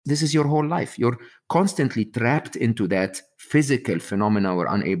This is your whole life. You're constantly trapped into that physical phenomena we're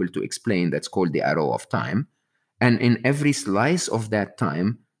unable to explain that's called the arrow of time. And in every slice of that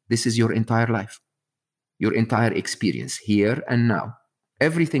time, this is your entire life, your entire experience here and now.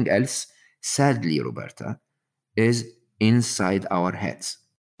 Everything else, sadly, Roberta, is inside our heads.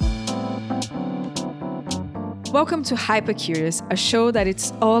 Welcome to Hypercurious, a show that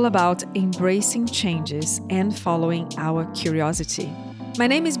it's all about embracing changes and following our curiosity. My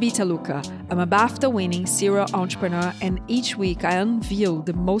name is Bita Luca. I'm a BAFTA-winning serial entrepreneur, and each week I unveil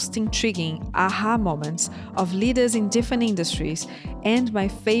the most intriguing aha moments of leaders in different industries and my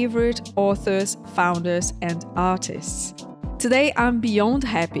favorite authors, founders, and artists. Today, I'm beyond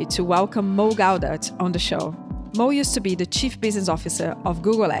happy to welcome Mo Gaudat on the show. Mo used to be the Chief Business Officer of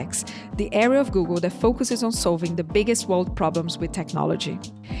Google X, the area of Google that focuses on solving the biggest world problems with technology.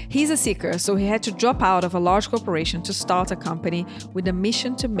 He's a seeker, so he had to drop out of a large corporation to start a company with a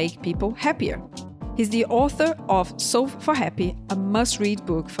mission to make people happier. He's the author of Solve for Happy, a must-read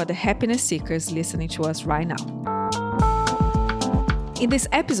book for the happiness seekers listening to us right now. In this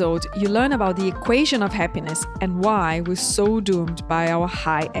episode, you learn about the equation of happiness and why we're so doomed by our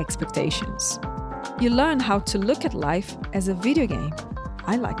high expectations. You learn how to look at life as a video game.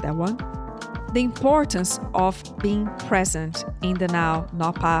 I like that one. The importance of being present in the now,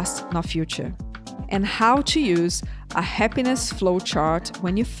 not past, not future. And how to use a happiness flowchart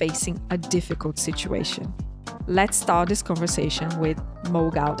when you're facing a difficult situation. Let's start this conversation with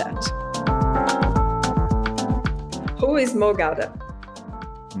Mo Gaudat. Who is Mo Gaudat?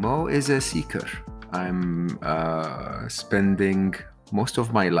 Mo is a seeker. I'm spending most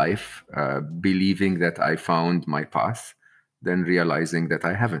of my life believing that I found my path, then realizing that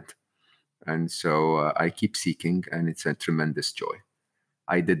I haven't. And so I keep seeking, and it's a tremendous joy.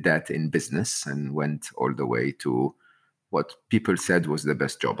 I did that in business and went all the way to what people said was the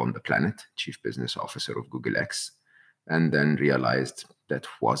best job on the planet, Chief Business Officer of Google X, and then realized that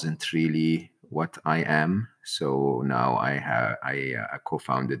wasn't really what I am. So now I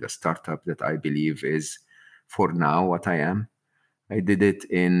co-founded a startup that I believe is, for now, what I am. I did it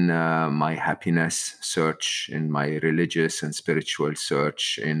in my happiness search, in my religious and spiritual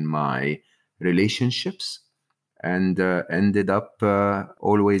search, in my relationships, and ended up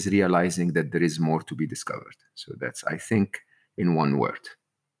always realizing that there is more to be discovered. So that's, I think, in one word.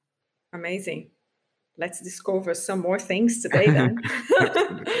 Amazing. Let's discover some more things today then.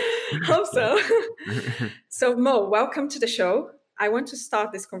 Hope so. So Mo, welcome to the show. I want to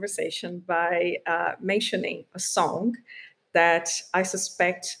start this conversation by mentioning a song that I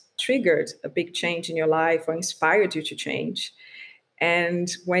suspect triggered a big change in your life or inspired you to change. And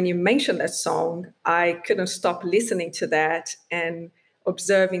when you mentioned that song, I couldn't stop listening to that and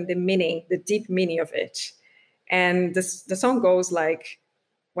observing the meaning, the deep meaning of it. And the song goes like,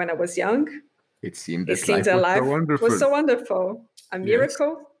 when I was young, it seemed that life was so wonderful, a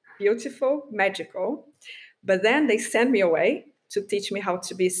miracle, yes, beautiful, magical. But then they sent me away to teach me how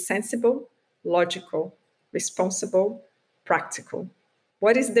to be sensible, logical, responsible, practical.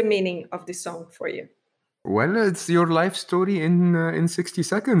 What is the meaning of this song for you? Well, it's your life story in 60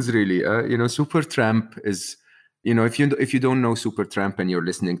 seconds, really. Supertramp is, if you don't know Supertramp and you're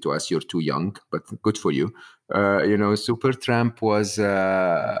listening to us, you're too young, but good for you. Supertramp was,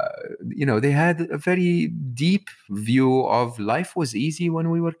 they had a very deep view of life was easy when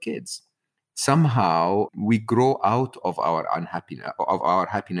we were kids. Somehow we grow out of our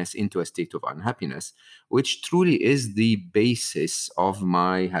happiness into a state of unhappiness, which truly is the basis of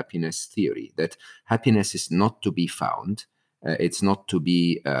my happiness theory, that happiness is not to be found, it's not to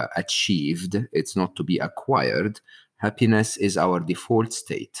be achieved, it's not to be acquired. Happiness is our default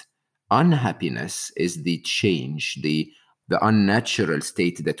state. Unhappiness is the change, the unnatural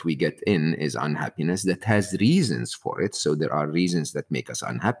state that we get in is unhappiness that has reasons for it. So there are reasons that make us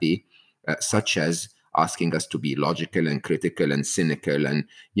unhappy, such as asking us to be logical and critical and cynical, and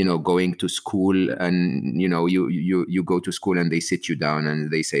going to school, and you go to school and they sit you down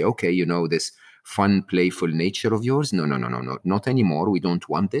and they say, okay, this fun, playful nature of yours, no, not anymore. We don't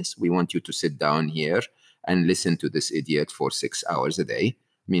want this. We want you to sit down here and listen to this idiot for 6 hours a day.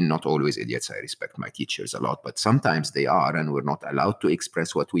 I mean, not always idiots. I respect my teachers a lot, but sometimes they are, and we're not allowed to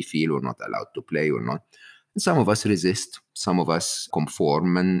express what we feel. We're not allowed to play. We're not. And some of us resist, some of us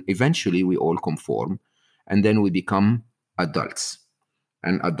conform, and eventually we all conform. And then we become adults.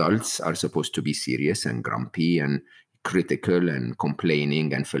 And adults are supposed to be serious and grumpy and critical and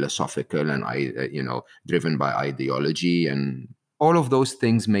complaining and philosophical and, driven by ideology. And all of those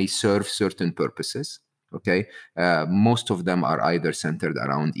things may serve certain purposes, okay? Most of them are either centered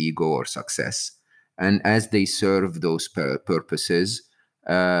around ego or success. And as they serve those purposes,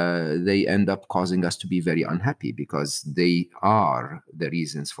 they end up causing us to be very unhappy because they are the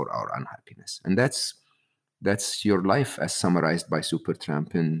reasons for our unhappiness. And that's your life as summarized by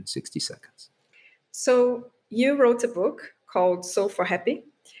Supertramp in 60 seconds. So you wrote a book called Soul for Happy,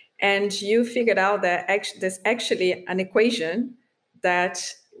 and you figured out that there's actually an equation that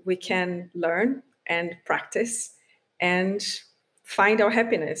we can learn and practice and find our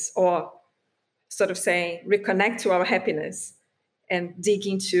happiness, or sort of saying reconnect to our happiness and dig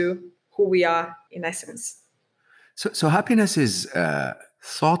into who we are in essence. So happiness is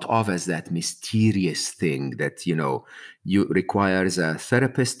thought of as that mysterious thing that, you requires a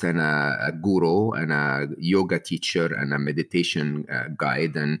therapist and a guru and a yoga teacher and a meditation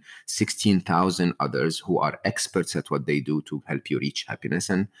guide and 16,000 others who are experts at what they do to help you reach happiness.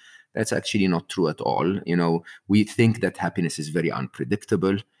 And that's actually not true at all. We think that happiness is very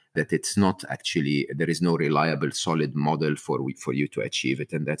unpredictable, that it's not actually, there is no reliable, solid model for you to achieve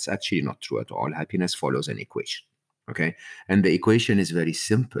it. And that's actually not true at all. Happiness follows an equation. Okay. And the equation is very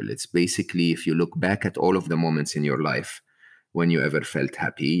simple. It's basically, if you look back at all of the moments in your life when you ever felt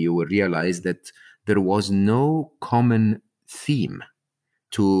happy, you will realize that there was no common theme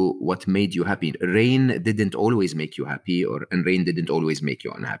to what made you happy. Rain didn't always make you happy, and rain didn't always make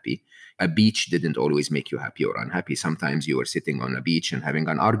you unhappy. A beach didn't always make you happy or unhappy. Sometimes you were sitting on a beach and having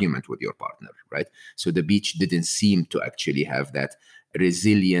an argument with your partner, right? So the beach didn't seem to actually have that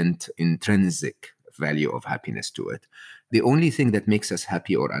resilient, intrinsic value of happiness to it. The only thing that makes us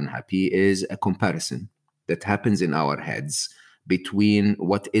happy or unhappy is a comparison that happens in our heads between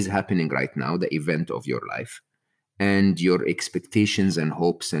what is happening right now, the event of your life, and your expectations and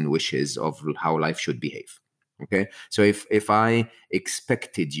hopes and wishes of how life should behave. Okay. So if I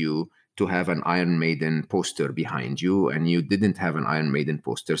expected you to have an Iron Maiden poster behind you and you didn't have an Iron Maiden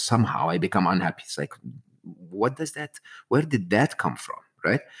poster, somehow I become unhappy. It's like, where did that come from?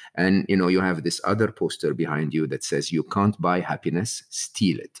 Right. And, you have this other poster behind you that says you can't buy happiness,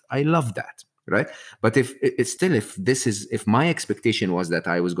 steal it. I love that. Right. But if my expectation was that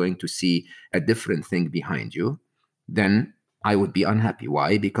I was going to see a different thing behind you, then I would be unhappy.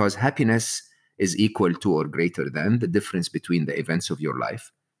 Why? Because happiness is equal to or greater than the difference between the events of your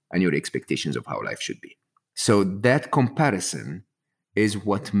life and your expectations of how life should be. So that comparison is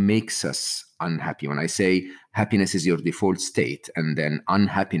what makes us unhappy. When I say happiness is your default state and then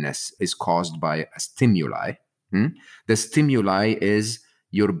unhappiness is caused by a stimuli, the stimuli is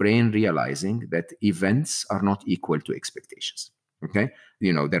your brain realizing that events are not equal to expectations. Okay.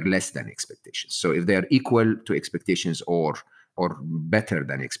 They're less than expectations. So if they're equal to expectations or better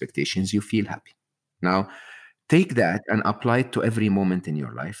than expectations, you feel happy. Now, take that and apply it to every moment in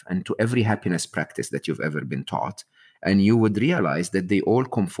your life and to every happiness practice that you've ever been taught. And you would realize that they all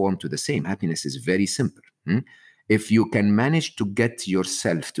conform to the same. Happiness is very simple. If you can manage to get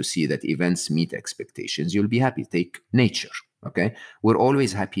yourself to see that events meet expectations, you'll be happy. Take nature. Okay. We're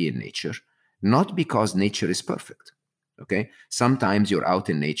always happy in nature, not because nature is perfect. Okay. Sometimes you're out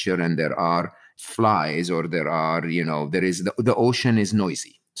in nature and there are flies or there is the ocean is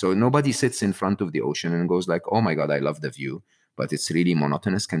noisy. So nobody sits in front of the ocean and goes like, oh my God, I love the view, but it's really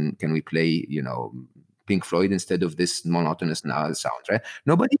monotonous. Can we play, Pink Floyd instead of this monotonous sound, right?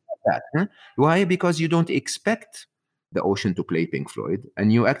 Nobody does that. Huh? Why? Because you don't expect the ocean to play Pink Floyd,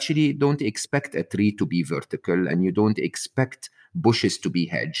 and you actually don't expect a tree to be vertical, and you don't expect bushes to be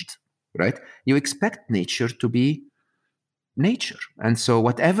hedged, right? You expect nature to be nature. And so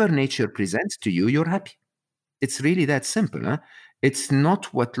whatever nature presents to you, you're happy. It's really that simple. Huh? It's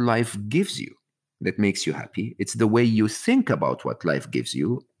not what life gives you that makes you happy. It's the way you think about what life gives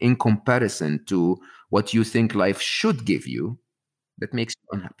you in comparison to what you think life should give you that makes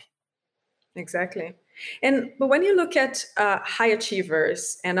you unhappy. Exactly. But when you look at high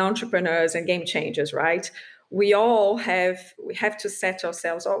achievers and entrepreneurs and game changers, right? We have to set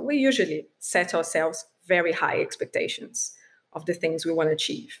ourselves, or we usually set ourselves very high expectations of the things we want to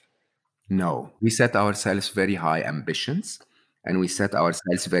achieve. No, we set ourselves very high ambitions and we set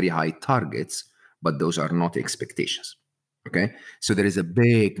ourselves very high targets, but those are not expectations. Okay. So there is a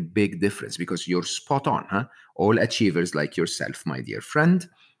big, big difference because you're spot on. Huh? All achievers like yourself, my dear friend,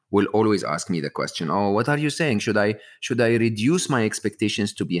 will always ask me the question, oh, what are you saying? Should I reduce my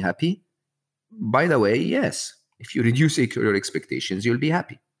expectations to be happy? By the way, yes. If you reduce your expectations, you'll be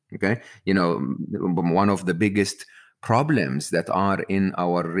happy. Okay. One of the biggest problems that are in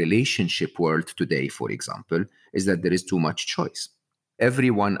our relationship world today, for example, is that there is too much choice.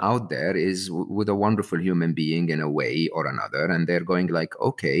 Everyone out there is with a wonderful human being in a way or another, and they're going like,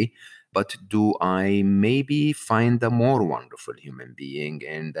 okay, but do I maybe find a more wonderful human being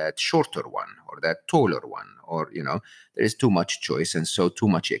in that shorter one or that taller one? Or, there is too much choice and so too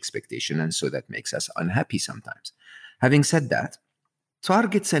much expectation. And so that makes us unhappy sometimes. Having said that,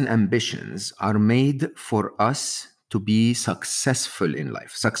 targets and ambitions are made for us to be successful in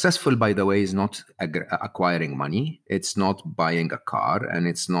life. Successful, by the way, is not acquiring money. It's not buying a car, and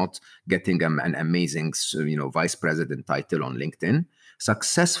it's not getting an amazing, vice president title on LinkedIn.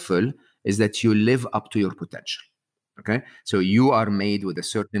 Successful is that you live up to your potential. Okay, so you are made with a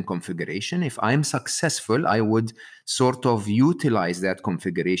certain configuration. If I'm successful, I would sort of utilize that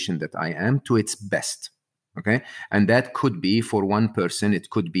configuration that I am to its best. Okay, and that could be, for one person, it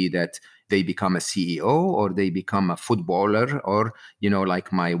could be that they become a CEO, or they become a footballer, or,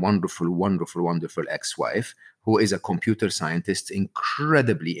 like my wonderful ex-wife, who is a computer scientist,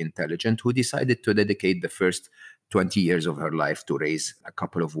 incredibly intelligent, who decided to dedicate the first 20 years of her life to raise a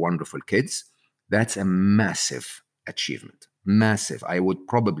couple of wonderful kids. That's a massive achievement. Massive. I would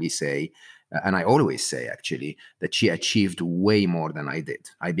probably say, and I always say, actually, that she achieved way more than I did.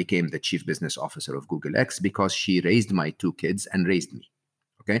 I became the chief business officer of Google X because she raised my 2 kids and raised me.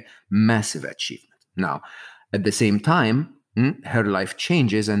 Okay, massive achievement. Now, at the same time, her life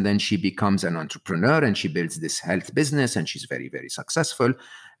changes, and then she becomes an entrepreneur, and she builds this health business, and she's very, very successful.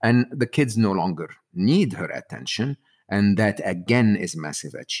 And the kids no longer need her attention. And that, again, is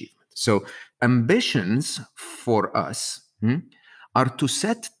massive achievement. So ambitions for us are to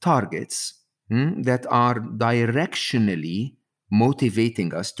set targets that are directionally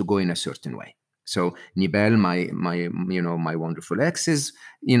motivating us to go in a certain way. So Nibel, my wonderful ex,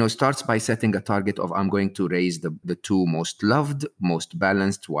 starts by setting a target of, I'm going to raise the 2 most loved, most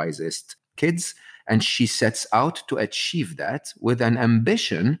balanced, wisest kids. And she sets out to achieve that with an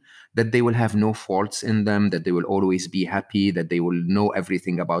ambition that they will have no faults in them, that they will always be happy, that they will know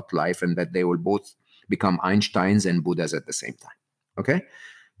everything about life, and that they will both become Einsteins and Buddhas at the same time. Okay?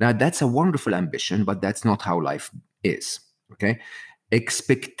 Now, that's a wonderful ambition, but that's not how life is. Okay?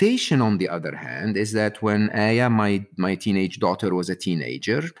 Expectation, on the other hand, is that when Aya, my teenage daughter, was a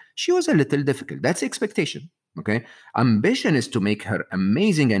teenager, she was a little difficult. That's expectation. Okay, ambition is to make her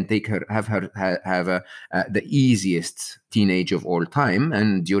amazing and have the easiest teenage of all time,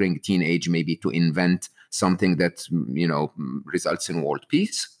 and during teenage maybe to invent something that results in world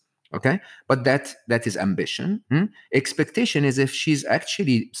peace. Okay, but that is ambition. Expectation is if she's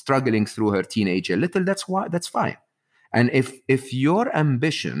actually struggling through her teenage a little, that's fine. And if your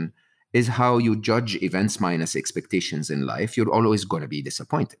ambition is how you judge events minus expectations in life, you're always going to be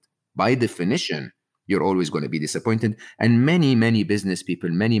disappointed. By definition, you're always going to be disappointed. And many, many business people,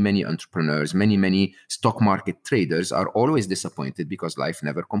 many, many entrepreneurs, many, many stock market traders are always disappointed because life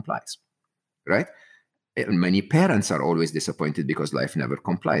never complies, right? And many parents are always disappointed because life never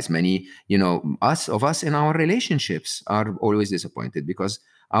complies. Many, of us in our relationships are always disappointed because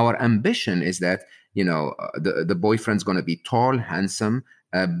our ambition is that, the boyfriend's going to be tall, handsome,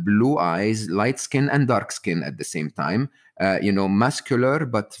 blue eyes, light skin and dark skin at the same time, muscular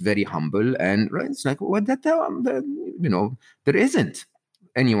but very humble. And right, it's like, what there isn't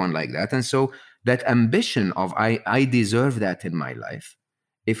anyone like that. And so that ambition of I deserve that in my life,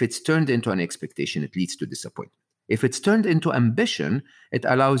 if it's turned into an expectation, it leads to disappointment. If it's turned into ambition, it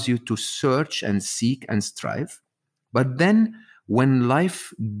allows you to search and seek and strive. But then when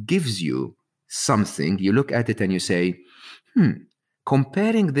life gives you something, you look at it and you say,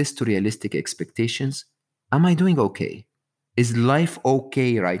 comparing this to realistic expectations, am I doing okay? Is life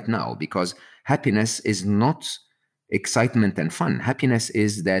okay right now? Because happiness is not excitement and fun. Happiness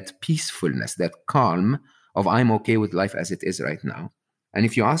is that peacefulness, that calm of I'm okay with life as it is right now. And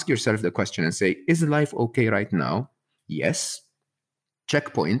if you ask yourself the question and say, is life okay right now? Yes.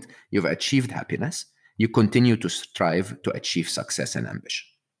 Checkpoint, you've achieved happiness. You continue to strive to achieve success and ambition.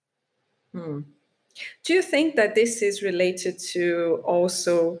 Do you think that this is related to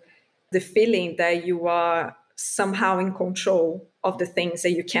also the feeling that you are somehow in control of the things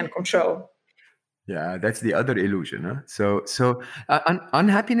that you can't control? Yeah, that's the other illusion. Huh? So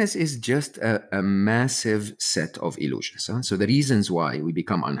unhappiness is just a massive set of illusions. Huh? So the reasons why we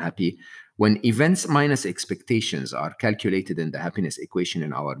become unhappy, when events minus expectations are calculated in the happiness equation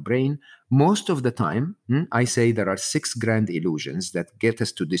in our brain, most of the time, I say there are 6 grand illusions that get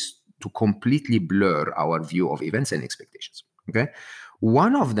us to completely blur our view of events and expectations. Okay,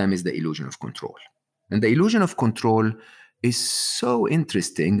 one of them is the illusion of control, and the illusion of control is so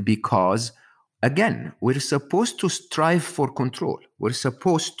interesting because, again, we're supposed to strive for control. We're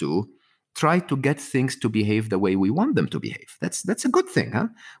supposed to try to get things to behave the way we want them to behave. That's a good thing, huh?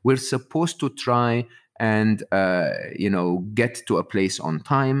 We're supposed to try and get to a place on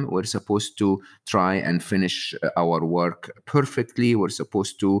time. We're supposed to try and finish our work perfectly. We're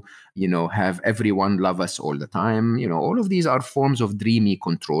supposed to have everyone love us all the time. All of these are forms of dreamy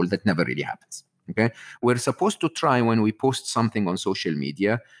control that never really happens. Okay, we're supposed to try, when we post something on social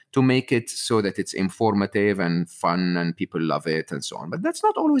media, to make it so that it's informative and fun and people love it and so on. But that's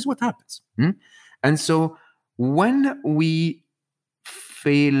not always what happens. And so when we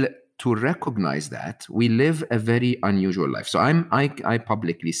fail to recognize that, we live a very unusual life. So I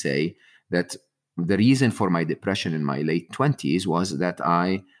publicly say that the reason for my depression in my late 20s was that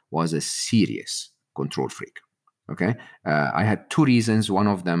I was a serious control freak. Okay, I had two reasons. One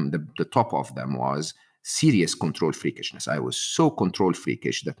of them, the top of them, was serious control freakishness. I was so control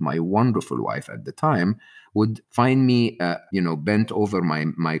freakish that my wonderful wife at the time would find me, bent over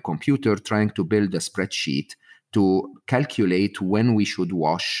my computer trying to build a spreadsheet to calculate when we should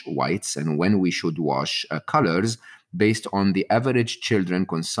wash whites and when we should wash colors based on the average children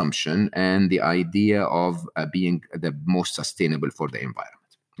consumption and the idea of being the most sustainable for the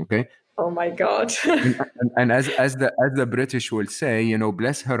environment. Okay. Oh my God. and as the British will say,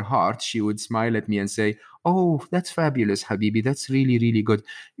 bless her heart, she would smile at me and say, "Oh, that's fabulous, Habibi. That's really, really good.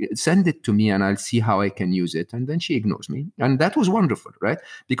 Send it to me and I'll see how I can use it." And then she ignores me. And that was wonderful, right?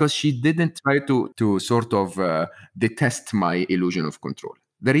 Because she didn't try to sort of detest my illusion of control.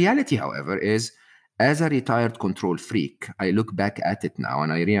 The reality, however, is, as a retired control freak, I look back at it now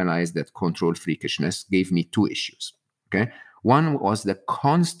and I realize that control freakishness gave me two issues. Okay. One was the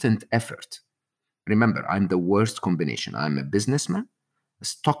constant effort. Remember, I'm the worst combination. I'm a businessman, a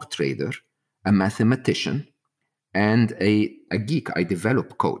stock trader, a mathematician, and a geek. I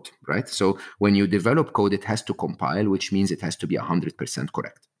develop code, right? So when you develop code, it has to compile, which means it has to be 100%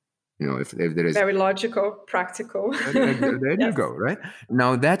 correct. If there is... Very logical, practical. There you go, right?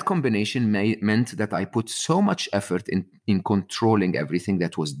 Now, that combination meant that I put so much effort in controlling everything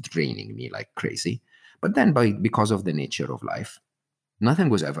that was draining me like crazy. But then because of the nature of life, nothing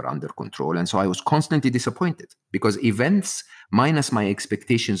was ever under control. And so I was constantly disappointed because events minus my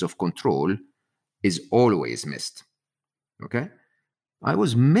expectations of control is always missed. Okay? I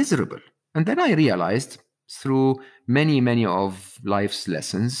was miserable. And then I realized through many, many of life's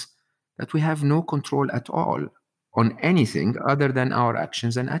lessons that we have no control at all on anything other than our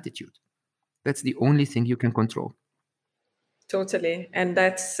actions and attitude. That's the only thing you can control. Totally. And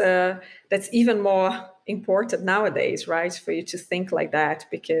that's even more important nowadays, right? For you to think like that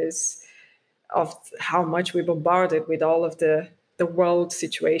because of how much we're bombarded with all of the world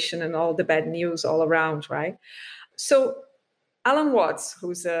situation and all the bad news all around, right? So Alan Watts,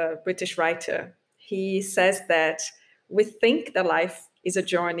 who's a British writer, he says that we think that life is a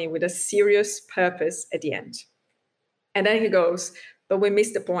journey with a serious purpose at the end. And then he goes, but we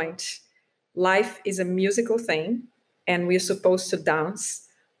miss the point. Life is a musical thing, and we're supposed to dance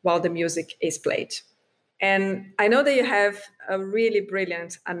while the music is played. And I know that you have a really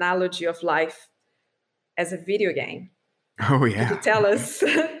brilliant analogy of life as a video game. Oh yeah.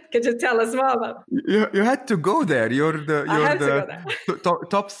 Could you tell us more about it? You had to go there. You're the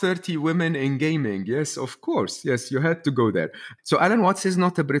top 30 women in gaming. Yes, of course. Yes, you had to go there. So Alan Watts is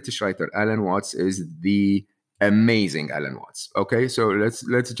not a British writer. Alan Watts is the amazing Alan Watts. Okay, so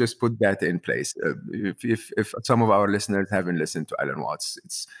let's just put that in place. If some of our listeners haven't listened to Alan Watts,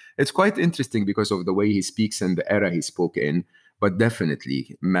 it's quite interesting because of the way he speaks and the era he spoke in. But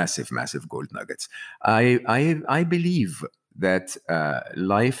definitely massive gold nuggets. I believe that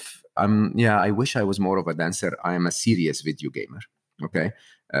life. I wish I was more of a dancer. I am a serious video gamer. Okay,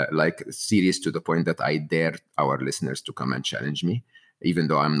 like serious to the point that I dare our listeners to come and challenge me, even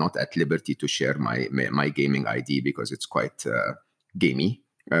though I'm not at liberty to share my gaming ID because it's quite gamey,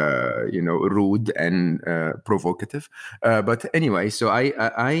 rude and provocative. But anyway, so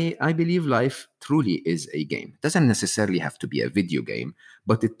I believe life truly is a game. It doesn't necessarily have to be a video game,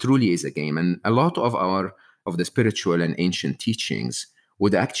 but it truly is a game. And a lot of the spiritual and ancient teachings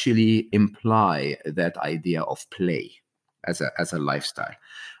would actually imply that idea of play as a lifestyle.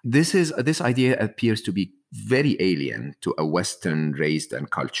 This idea appears to be very alien to a Western raised and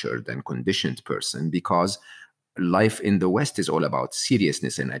cultured and conditioned person because life in the West is all about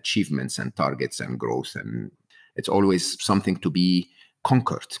seriousness and achievements and targets and growth. And it's always something to be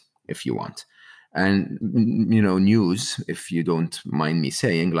conquered, if you want. And, news, if you don't mind me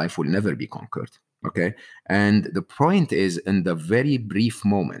saying, life will never be conquered. Okay. And the point is, in the very brief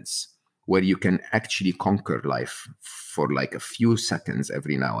moments where you can actually conquer life for like a few seconds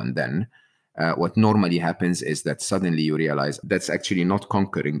every now and then, what normally happens is that suddenly you realize that's actually not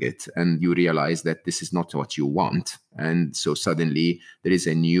conquering it, and you realize that this is not what you want. And so suddenly there is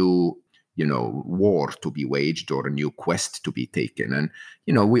a new war to be waged or a new quest to be taken. And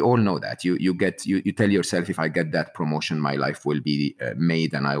we all know that you tell yourself, if I get that promotion, my life will be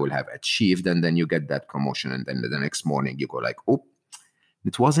made and I will have achieved. And then you get that promotion, and then the next morning you go like, oh,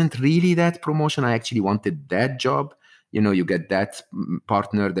 it wasn't really that promotion. I actually wanted that job. You get that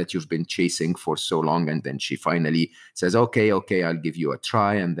partner that you've been chasing for so long, and then she finally says, okay, I'll give you a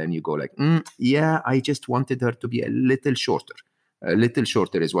try. And then you go like, yeah, I just wanted her to be a little shorter. A little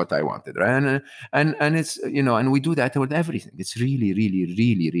shorter is what I wanted, right? And it's, and we do that with everything. It's really, really,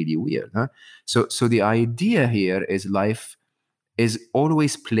 really, really weird, huh? So the idea here is life is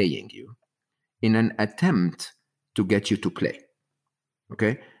always playing you in an attempt to get you to play.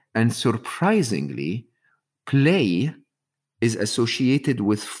 Okay. And surprisingly, play is associated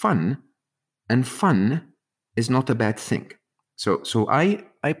with fun, and fun is not a bad thing. So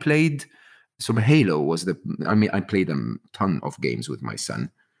I played, so Halo was I played a ton of games with my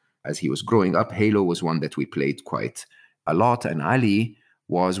son as he was growing up. Halo was one that we played quite a lot, and Ali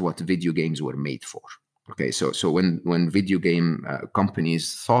was what video games were made for. Okay, so when video game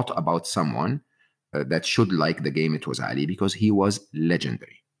companies thought about someone that should like the game, it was Ali, because he was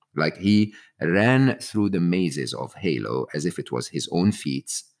legendary. Like, he ran through the mazes of Halo as if it was his own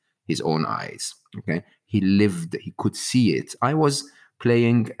feet, his own eyes. Okay, he lived, he could see it. I was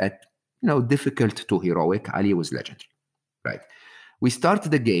playing at difficult to heroic. Ali was legendary, right? We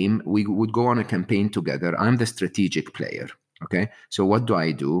started the game. We would go on a campaign together. I'm the strategic player. Okay, so what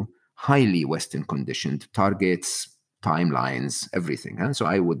do? Highly Western conditioned targets, timelines, everything. Huh? So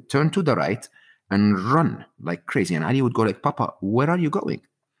I would turn to the right and run like crazy. And Ali would go like, Papa, where are you going?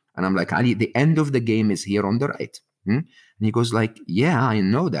 And I'm like, Ali, the end of the game is here on the right. And he goes like, yeah, I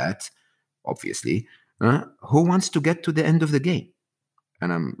know that, obviously. Who wants to get to the end of the game?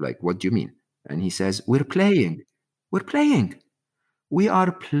 And I'm like, what do you mean? And he says, we're playing. We're playing. We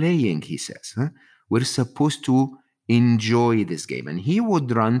are playing, he says. We're supposed to enjoy this game. And he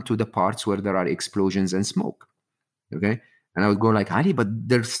would run to the parts where there are explosions and smoke. Okay. And I would go like, Ali, but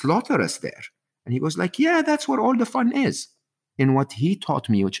they'll slaughter us there. And he goes like, yeah, that's where all the fun is. In what he taught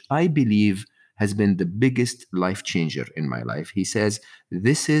me, which I believe has been the biggest life changer in my life, he says,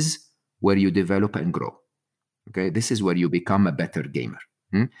 this is where you develop and grow. Okay. This is where you become a better gamer.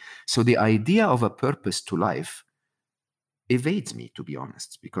 So the idea of a purpose to life evades me, to be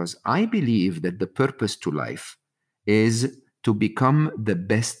honest, because I believe that the purpose to life is to become the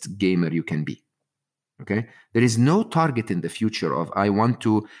best gamer you can be. Okay, there is no target in the future of I want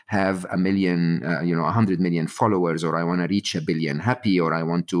to have 1 million, 100 million followers, or I want to reach 1 billion happy, or I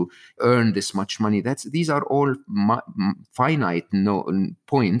want to earn this much money. These are all finite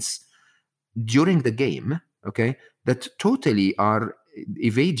points during the game. Okay, that totally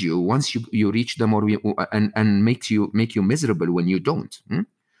evade you once you reach them, and make you miserable when you don't.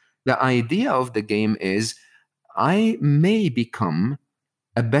 The idea of the game is I may become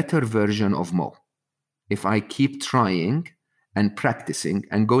a better version of Mo if I keep trying and practicing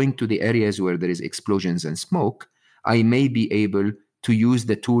and going to the areas where there is explosions and smoke. I may be able to use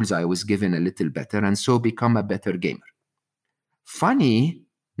the tools I was given a little better, and so become a better gamer. Funny,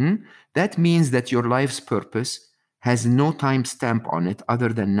 that means that your life's purpose has no time stamp on it other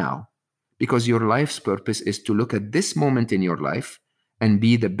than now, because your life's purpose is to look at this moment in your life and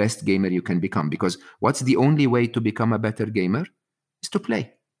be the best gamer you can become. Because what's the only way to become a better gamer? Is to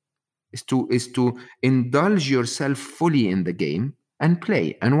play. Is to indulge yourself fully in the game and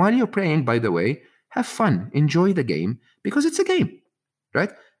play. And while you're playing, by the way, have fun, enjoy the game, because it's a game,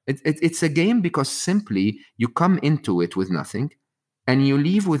 right? It's a game because simply you come into it with nothing and you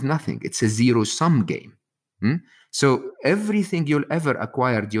leave with nothing. It's a zero-sum game. So everything you'll ever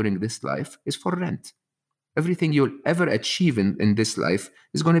acquire during this life is for rent. Everything you'll ever achieve in this life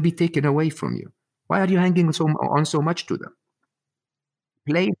is going to be taken away from you. Why are you hanging on so much to them?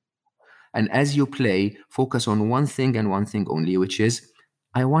 Play. And as you play, focus on one thing and one thing only, which is,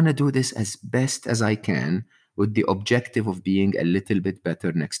 I want to do this as best as I can with the objective of being a little bit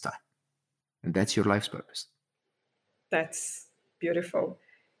better next time. And that's your life's purpose. That's beautiful.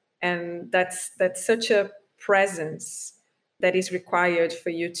 And that's such a presence that is required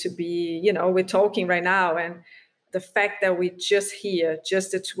for you to be, we're talking right now, and the fact that we're just here,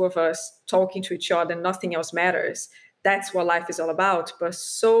 just the two of us talking to each other, nothing else matters. That's what life is all about. But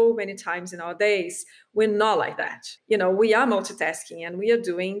so many times in our days, we're not like that. We are multitasking and we are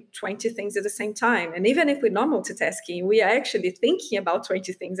doing 20 things at the same time. And even if we're not multitasking, we are actually thinking about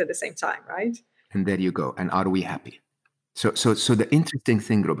 20 things at the same time, right? And there you go. And are we happy? So the interesting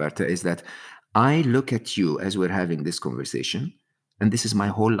thing, Roberta, is that I look at you as we're having this conversation, and this is my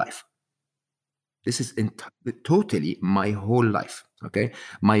whole life. This is totally my whole life. Okay,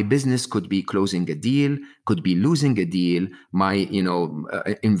 my business could be closing a deal, could be losing a deal. My,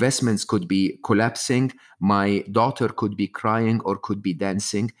 investments could be collapsing. My daughter could be crying or could be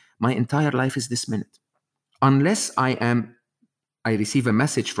dancing. My entire life is this minute. Unless I receive a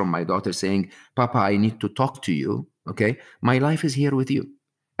message from my daughter saying, "Papa, I need to talk to you." Okay, my life is here with you.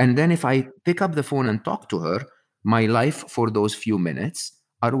 And then if I pick up the phone and talk to her, my life for those few minutes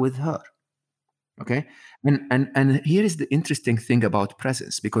are with her. Okay. And here is the interesting thing about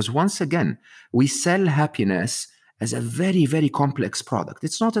presence, because once again, we sell happiness as a very, very complex product.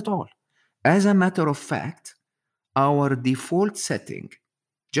 It's not at all. As a matter of fact, our default setting,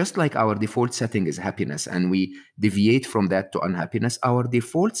 just like our default setting is happiness and we deviate from that to unhappiness, our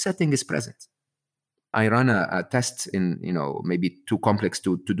default setting is present. I run a test in, maybe too complex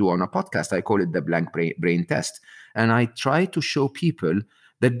to do on a podcast. I call it the blank brain test. And I try to show people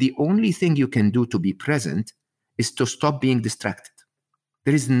that the only thing you can do to be present is to stop being distracted.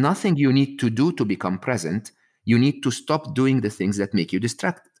 There is nothing you need to do to become present. You need to stop doing the things that make you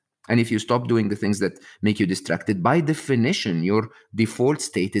distracted. And if you stop doing the things that make you distracted, by definition, your default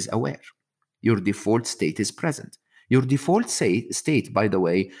state is aware. Your default state is present. Your default state, by the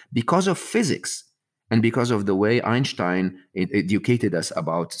way, because of physics, and because of the way Einstein educated us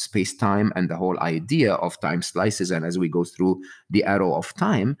about space-time and the whole idea of time slices, and as we go through the arrow of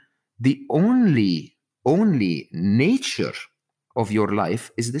time, the only nature of your life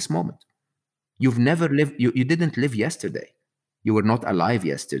is this moment. You've never lived, you didn't live yesterday. You were not alive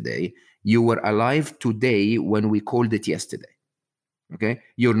yesterday. You were alive today when we called it yesterday. Okay?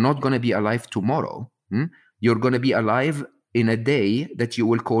 You're not going to be alive tomorrow. You're going to be alive in a day that you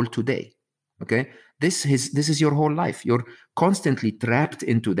will call today. Okay? This is your whole life. You're constantly trapped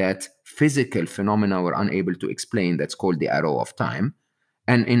into that physical phenomena we're unable to explain that's called the arrow of time.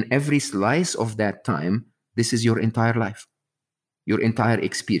 And in every slice of that time, this is your entire life, your entire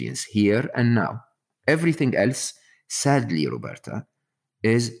experience here and now. Everything else, sadly, Roberta,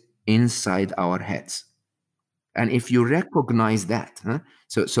 is inside our heads. And if you recognize that,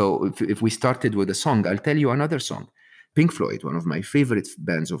 so if we started with a song, I'll tell you another song. Pink Floyd, one of my favorite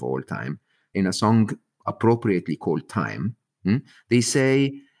bands of all time, in a song appropriately called Time, they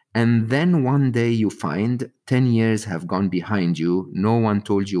say, "And then one day you find 10 years have gone behind you. No one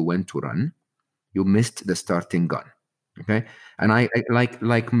told you when to run. You missed the starting gun." Okay. And I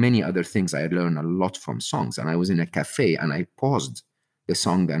like many other things, I learned a lot from songs. And I was in a cafe and I paused the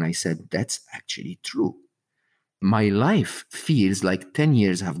song and I said, that's actually true. My life feels like 10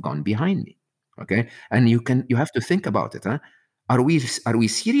 years have gone behind me. Okay. And you have to think about it. Are we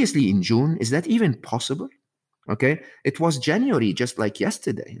seriously in June? Is that even possible? Okay. It was January, just like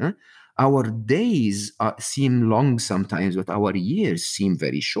yesterday. Our days seem long sometimes, but our years seem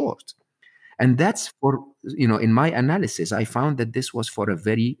very short. And that's for, in my analysis, I found that this was for a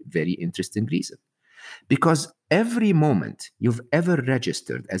very, very interesting reason. Because every moment you've ever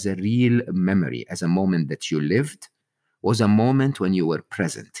registered as a real memory, as a moment that you lived, was a moment when you were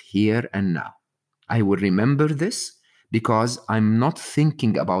present here and now. I will remember this because I'm not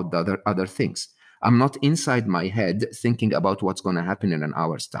thinking about the other things. I'm not inside my head thinking about what's going to happen in an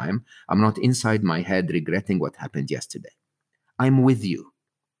hour's time. I'm not inside my head regretting what happened yesterday. I'm with you,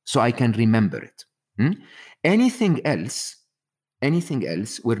 so I can remember it. Anything else,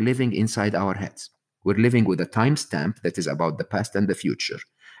 we're living inside our heads. We're living with a timestamp that is about the past and the future.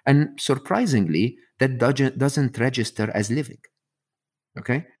 And surprisingly, that doesn't register as living.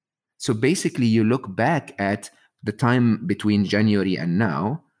 Okay? So basically, you look back at the time between January and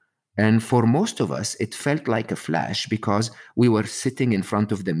now, and for most of us, it felt like a flash because we were sitting in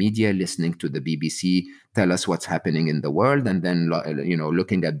front of the media, listening to the BBC tell us what's happening in the world, and then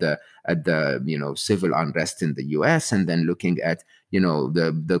looking at the civil unrest in the US, and then looking at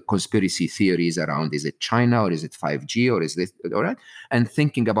the conspiracy theories around, is it China or is it 5G or is this, all right, and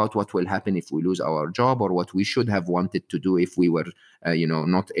thinking about what will happen if we lose our job, or what we should have wanted to do if we were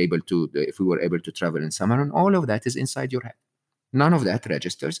if we were able to travel in summer, and all of that is inside your head. None of that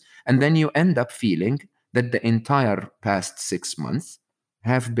registers. And then you end up feeling that the entire past 6 months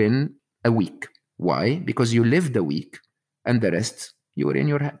have been a week. Why? Because you lived a week and the rest you were in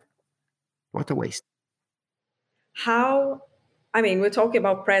your head. What a waste. We're talking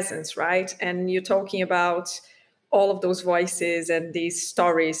about presence, right? And you're talking about all of those voices and these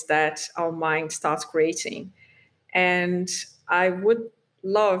stories that our mind starts creating. And I would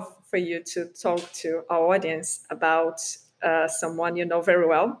love for you to talk to our audience about someone you know very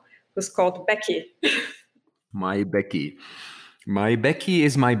well, who's called Becky. My Becky. My Becky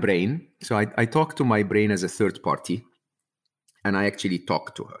is my brain. So I talk to my brain as a third party, and I actually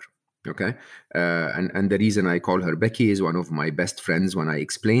talk to her. Okay. And the reason I call her Becky is one of my best friends. When I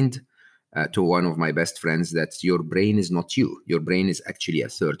explained to one of my best friends that your brain is not you, your brain is actually a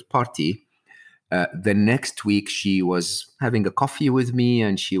third party. The next week, she was having a coffee with me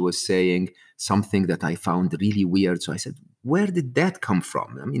and she was saying something that I found really weird. So I said, "Where did that come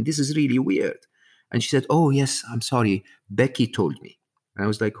from? I mean, this is really weird." And she said, "Oh, yes, I'm sorry. Becky told me." And I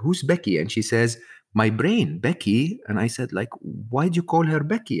was like, "Who's Becky?" And she says, "My brain, Becky." And I said, like, "Why'd you call her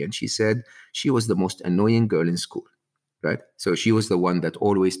Becky?" And she said, "She was the most annoying girl in school." Right? So she was the one that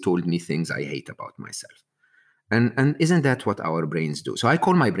always told me things I hate about myself. And isn't that what our brains do? So I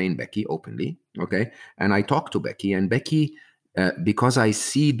call my brain Becky openly, okay? And I talk to Becky, and Becky, because I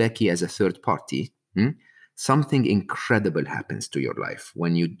see Becky as a third party, something incredible happens to your life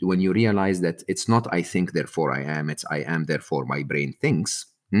when you realize that it's not I think therefore I am, it's I am therefore my brain thinks.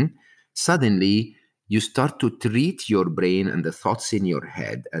 Suddenly you start to treat your brain and the thoughts in your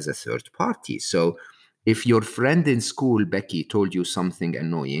head as a third party. So if your friend in school, Becky, told you something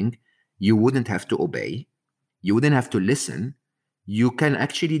annoying, you wouldn't have to obey. You wouldn't have to listen. You can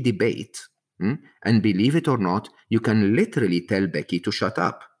actually debate. And believe it or not, you can literally tell Becky to shut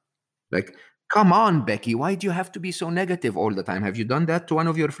up. Like, come on, Becky, why do you have to be so negative all the time? Have you done that to one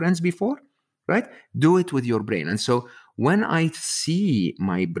of your friends before? Right? Do it with your brain. And so when I see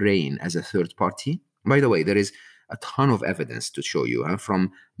my brain as a third party, by the way, there is a ton of evidence to show you,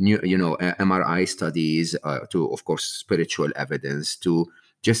 from MRI studies to, of course, spiritual evidence to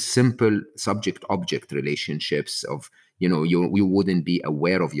just simple subject-object relationships of, you wouldn't be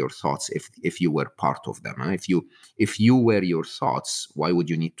aware of your thoughts if you were part of them. If you were your thoughts, why would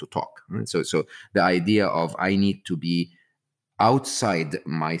you need to talk? Right? So the idea of I need to be outside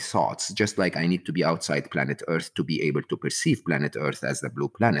my thoughts, just like I need to be outside planet Earth to be able to perceive planet Earth as the blue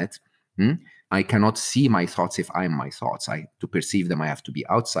planet. I cannot see my thoughts if I'm my thoughts. To perceive them, I have to be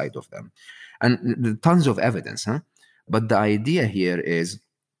outside of them. And tons of evidence. But the idea here is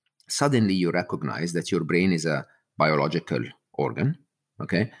suddenly you recognize that your brain is a biological organ.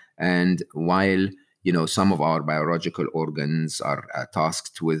 Okay. And while some of our biological organs are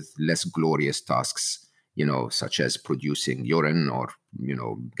tasked with less glorious tasks, such as producing urine or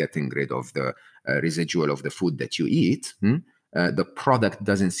getting rid of the residual of the food that you eat, the product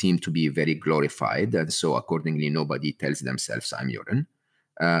doesn't seem to be very glorified, and so accordingly nobody tells themselves I'm urine.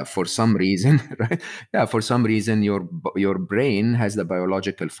 For some reason, right? Yeah, for some reason, your brain has the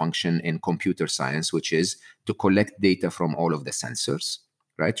biological function in computer science, which is to collect data from all of the sensors,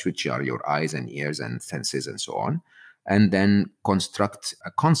 right, which are your eyes and ears and senses and so on, and then construct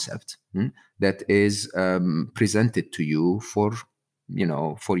a concept that is presented to you for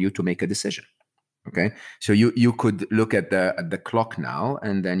you to make a decision. Okay, so you could look at the clock now,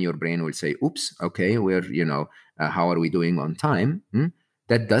 and then your brain will say, "Oops, okay, we're how are we doing on time?"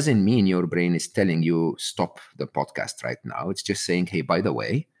 That doesn't mean your brain is telling you stop the podcast right now. It's just saying, hey, by the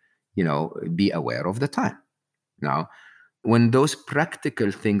way, be aware of the time. Now, when those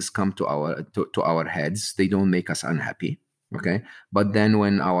practical things come to our heads, they don't make us unhappy. Okay. But then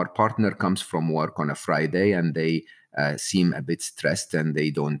when our partner comes from work on a Friday and they seem a bit stressed and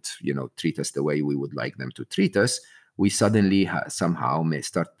they don't, treat us the way we would like them to treat us, we suddenly somehow may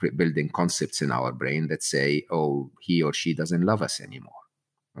start building concepts in our brain that say, oh, he or she doesn't love us anymore.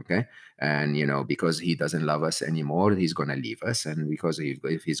 Okay. And because he doesn't love us anymore, he's going to leave us, and because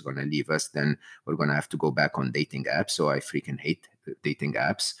if he's going to leave us, then we're going to have to go back on dating apps. So I freaking hate dating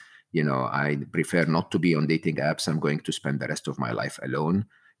apps. I prefer not to be on dating apps. I'm going to spend the rest of my life alone.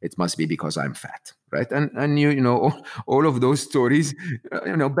 It must be because I'm fat, right? And all of those stories.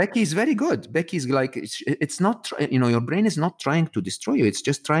 Becky's very good. Becky's like, it's not your brain is not trying to destroy you. It's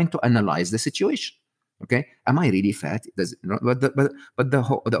just trying to analyze the situation. Okay, am I really fat? But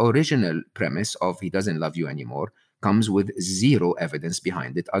the original premise of he doesn't love you anymore comes with zero evidence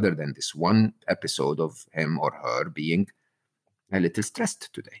behind it, other than this one episode of him or her being a little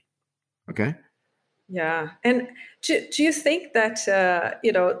stressed today. Okay. Yeah. And do you think that,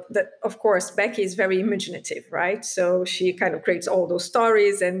 that of course, Becky is very imaginative, right? So she kind of creates all those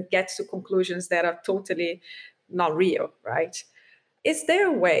stories and gets to conclusions that are totally not real, right? Is there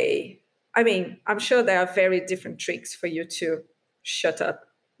a way? I mean, I'm sure there are very different tricks for you to shut up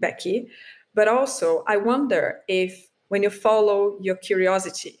Becky, but also I wonder if when you follow your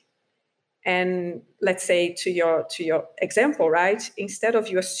curiosity, and let's say to your example, right, instead of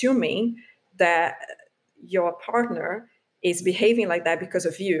you assuming that your partner is behaving like that because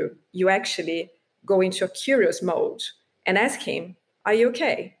of you, you actually go into a curious mode and ask him, are you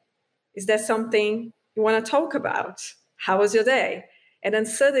okay? Is there something you want to talk about? How was your day? And then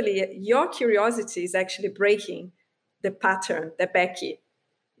suddenly your curiosity is actually breaking the pattern that Becky,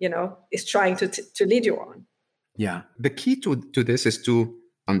 is trying to lead you on. Yeah. The key to this is to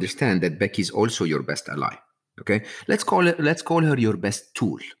understand that Becky is also your best ally. Okay. Let's call her your best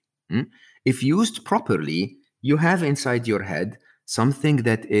tool. If used properly, you have inside your head something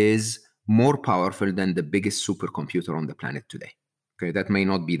that is more powerful than the biggest supercomputer on the planet today. Okay, that may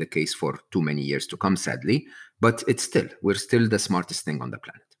not be the case for too many years to come, sadly, but we're still the smartest thing on the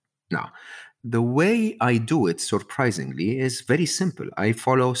planet. Now, the way I do it, surprisingly, is very simple. I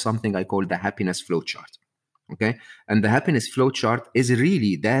follow something I call the happiness flowchart. Okay, and the happiness flowchart is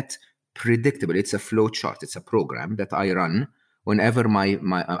really that predictable. It's a flowchart. It's a program that I run whenever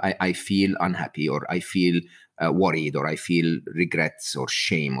I feel unhappy, or I feel worried, or I feel regrets or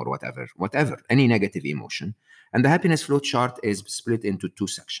shame, or whatever, any negative emotion. And the happiness flowchart is split into two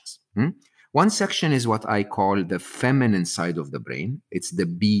sections. One section is what I call the feminine side of the brain. It's the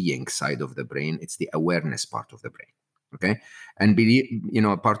being side of the brain. It's the awareness part of the brain. Okay. And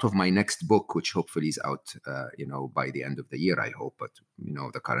part of my next book, which hopefully is out, by the end of the year, I hope, but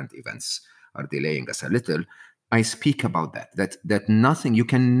the current events are delaying us a little. I speak about that nothing, you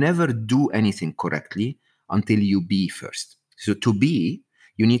can never do anything correctly until you be first. So to be,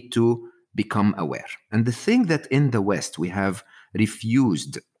 you need to become aware. And the thing that in the West we have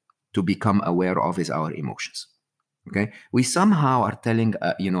refused to become aware of is our emotions. Okay. We somehow are telling,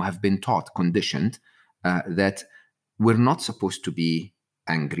 have been taught, conditioned, that we're not supposed to be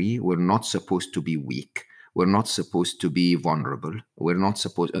angry. We're not supposed to be weak. We're not supposed to be vulnerable. We're not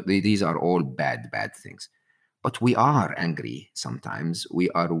supposed, these are all bad things. But we are angry sometimes. We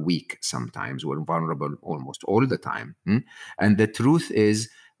are weak sometimes. We're vulnerable almost all the time. And the truth is,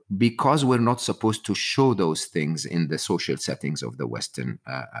 because we're not supposed to show those things in the social settings of the Western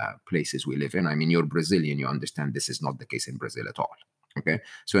places we live in. I mean, you're Brazilian, you understand this is not the case in Brazil at all. Okay,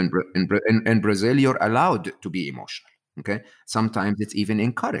 so in Brazil, you're allowed to be emotional. Okay, sometimes it's even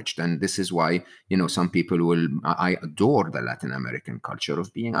encouraged, and this is why some people will. I adore the Latin American culture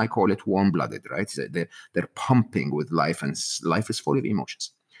of being. I call it warm-blooded, right? They're pumping with life, and life is full of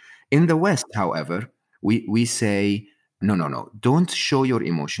emotions. In the West, however, we say no, don't show your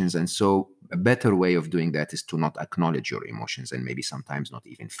emotions, and so a better way of doing that is to not acknowledge your emotions, and maybe sometimes not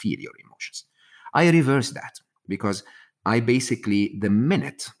even feel your emotions. I reverse that, because I basically, the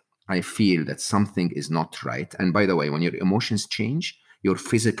minute I feel that something is not right, and by the way, when your emotions change, your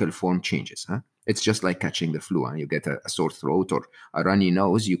physical form changes. It's just like catching the flu. You get a sore throat or a runny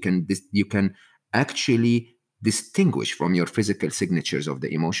nose. You can actually distinguish from your physical signatures of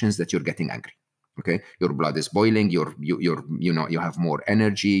the emotions that you're getting angry. Okay, your blood is boiling. You have more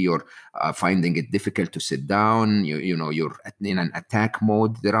energy. You're finding it difficult to sit down. You're in an attack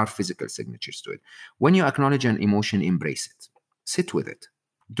mode. There are physical signatures to it. When you acknowledge an emotion, embrace it. Sit with it.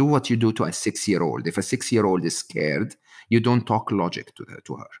 Do what you do to a 6-year-old. If a 6-year-old is scared, you don't talk logic to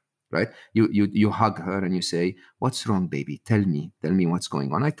her, right? You hug her and you say, "What's wrong, baby? Tell me what's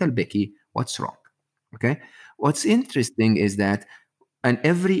going on." I tell Becky, "What's wrong?" Okay. What's interesting is that. And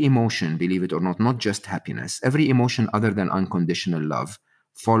every emotion, believe it or not just happiness, every emotion other than unconditional love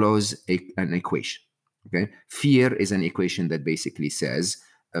follows an equation. Okay, fear is an equation that basically says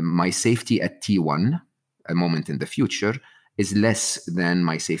my safety at T1, a moment in the future, is less than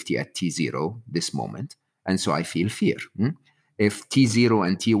my safety at T0, this moment, and so I feel fear. If T0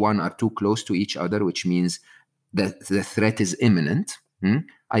 and T1 are too close to each other, which means that the threat is imminent,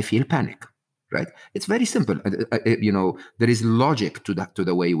 I feel panic. Right? It's very simple. There is logic to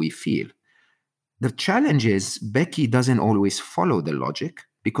the way we feel. The challenge is Becky doesn't always follow the logic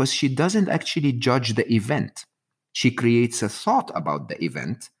because she doesn't actually judge the event. She creates a thought about the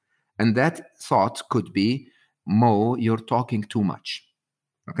event, and that thought could be, "Mo, you're talking too much."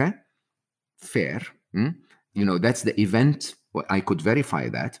 Okay? Fair. That's the event. I could verify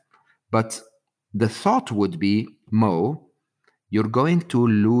that. But the thought would be, "Mo, you're going to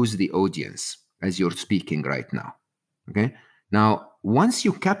lose the audience as you're speaking right now." Okay. Now, once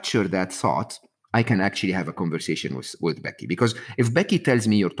you capture that thought, I can actually have a conversation with Becky, because if Becky tells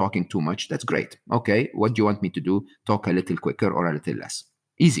me you're talking too much, that's great. Okay. What do you want me to do? Talk a little quicker or a little less?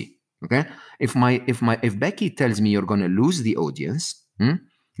 Easy. Okay. If Becky tells me you're going to lose the audience,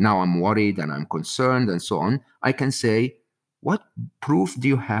 now I'm worried and I'm concerned and so on, I can say, "What proof do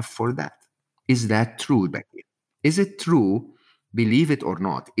you have for that? Is that true, Becky? Is it true? Believe it or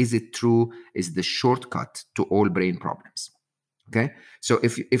not, is it true?" is the shortcut to all brain problems. Okay. So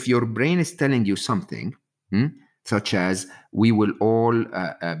if your brain is telling you something, such as we will all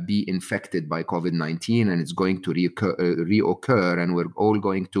be infected by COVID-19 and it's going to reoccur and we're all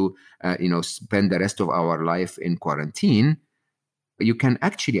going to spend the rest of our life in quarantine, you can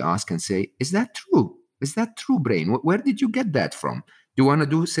actually ask and say, "Is that true? Is that true, brain? Where did you get that from? You want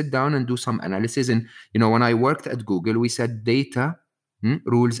to sit down and do some analysis. And, when I worked at Google, we said data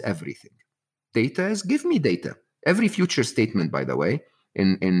rules everything. Data is give me data. Every future statement, by the way,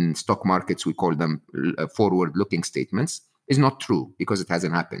 in stock markets, we call them forward-looking statements, is not true because it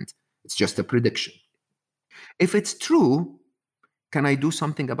hasn't happened. It's just a prediction. If it's true, can I do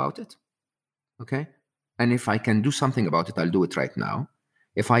something about it? Okay. And if I can do something about it, I'll do it right now.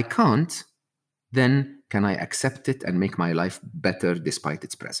 If I can't, then can I accept it and make my life better despite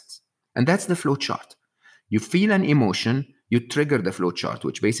its presence? And that's the flow chart. You feel an emotion, you trigger the flow chart,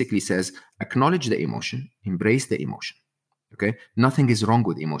 which basically says, acknowledge the emotion, embrace the emotion. Okay. Nothing is wrong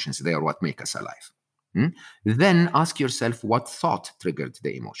with emotions. They are what make us alive. Then ask yourself what thought triggered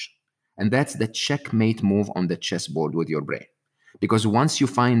the emotion. And that's the checkmate move on the chessboard with your brain. Because once you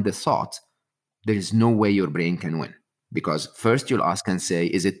find the thought, there is no way your brain can win. Because first you'll ask and say,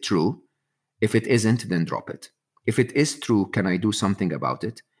 is it true? If it isn't, then drop it. If it is true, can I do something about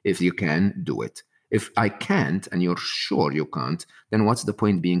it? If you can, do it. If I can't, and you're sure you can't, then what's the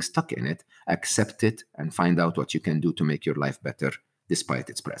point being stuck in it? Accept it and find out what you can do to make your life better despite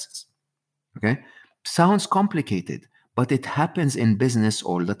its presence. Okay? Sounds complicated, but it happens in business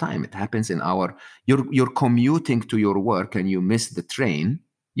all the time. It happens in you're commuting to your work and you miss the train.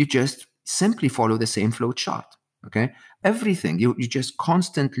 You just simply follow the same flow chart. Okay? Everything. You just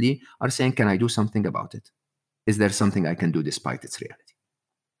constantly are saying, can I do something about it? Is there something I can do despite its reality?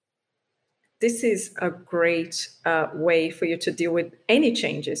 This is a great way for you to deal with any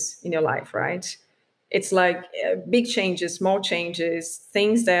changes in your life, right? It's like big changes, small changes,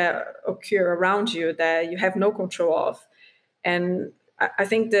 things that occur around you that you have no control of. And I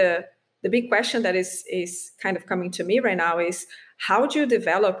think the big question that is kind of coming to me right now is, how do you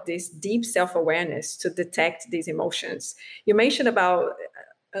develop this deep self-awareness to detect these emotions? You mentioned about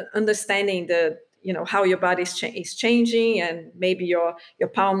understanding how your body is changing, and maybe your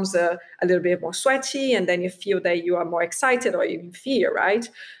palms are a little bit more sweaty, and then you feel that you are more excited or even fear, right?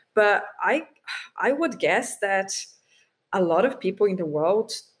 But I would guess that a lot of people in the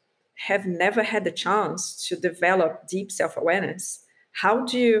world have never had the chance to develop deep self-awareness. How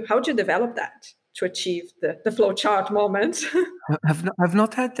do you develop that to achieve the flow chart moment? Have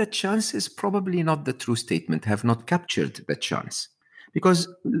not had the chance is probably not the true statement. Have not captured the chance.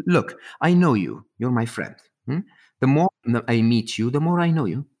 Because look, I know you. You're my friend. The more I meet you, the more I know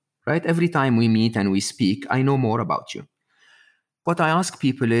you. Right? Every time we meet and we speak, I know more about you. What I ask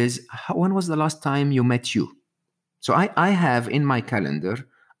people is, when was the last time you met you? So I have in my calendar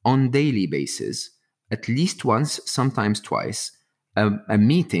on daily basis, at least once, sometimes twice, a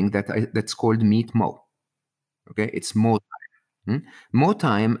meeting that's called Meet Mo. Okay, it's Mo time. Mo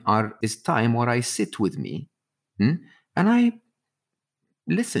time is time where I sit with me and I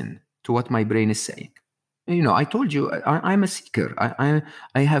listen to what my brain is saying. I told you I'm a seeker.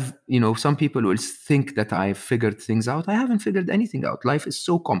 I have, some people will think that I've figured things out. I haven't figured anything out. Life is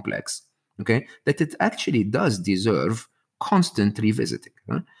so complex, okay, that it actually does deserve constant revisiting.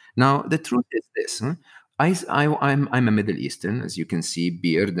 Now, the truth is this. I'm a Middle Eastern, as you can see,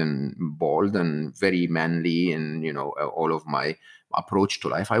 beard and bald and very manly, and all of my approach to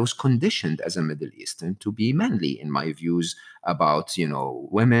life. I was conditioned as a Middle Eastern to be manly in my views about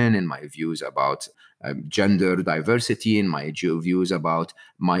women, in my views about gender diversity, in my views about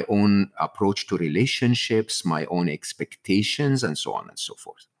my own approach to relationships, my own expectations, and so on and so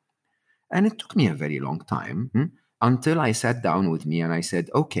forth. And it took me a very long time until I sat down with me and I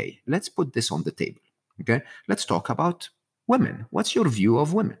said, okay, let's put this on the table. Okay, let's talk about women. What's your view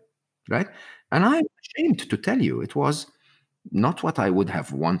of women? Right? And I'm ashamed to tell you, it was not what I would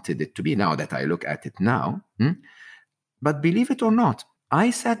have wanted it to be now that I look at it now. But believe it or not, I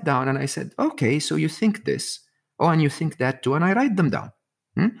sat down and I said, okay, so you think this. Oh, and you think that too. And I write them down.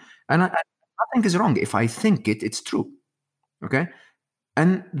 And nothing is wrong. If I think it, it's true. Okay.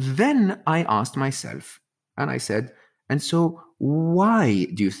 And then I asked myself, and I said, and so why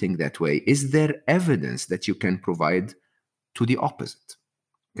do you think that way? Is there evidence that you can provide to the opposite?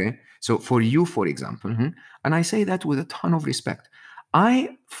 Okay. So for you, for example, and I say that with a ton of respect,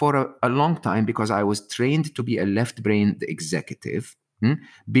 I, for a long time, because I was trained to be a left-brained executive,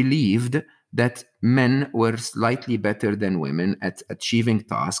 believed that men were slightly better than women at achieving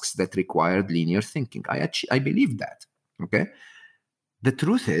tasks that required linear thinking. I believed that. Okay. The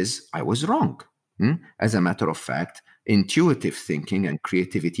truth is, I was wrong. As a matter of fact, intuitive thinking and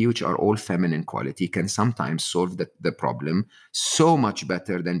creativity, which are all feminine quality, can sometimes solve the problem so much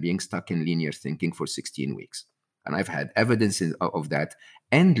better than being stuck in linear thinking for 16 weeks. And I've had evidence of that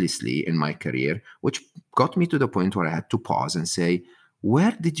endlessly in my career, which got me to the point where I had to pause and say,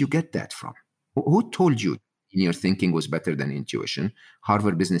 where did you get that from? Who told you? linear thinking was better than intuition.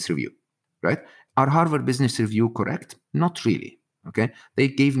 Harvard Business Review, right? Are Harvard Business Review correct? Not really, okay? They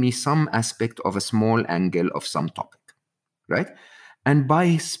gave me some aspect of a small angle of some topic, right? And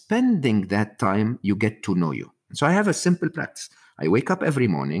by spending that time, you get to know you. So I have a simple practice. I wake up every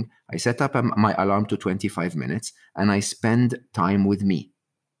morning, I set up my alarm to 25 minutes, and I spend time with me,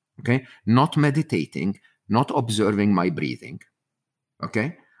 okay? Not meditating, not observing my breathing,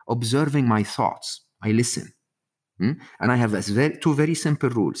 okay? Observing my thoughts. I listen. And I have two very simple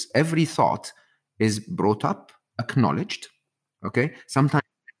rules. Every thought is brought up, acknowledged, okay? Sometimes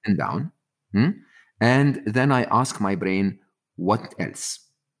written down. And then I ask my brain, what else?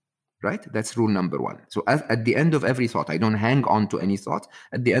 Right? That's rule number one. So at the end of every thought, I don't hang on to any thought.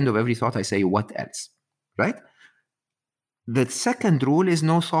 At the end of every thought, I say, what else? Right? The second rule is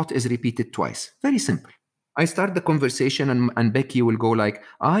no thought is repeated twice. Very simple. I start the conversation and Becky will go like,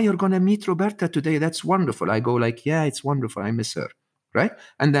 you're going to meet Roberta today. That's wonderful. I go like, yeah, it's wonderful. I miss her. Right?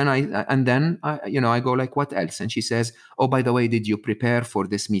 And then I go like, what else? And she says, oh, by the way, did you prepare for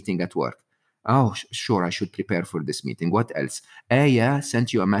this meeting at work? Oh, sure, I should prepare for this meeting. What else? Yeah,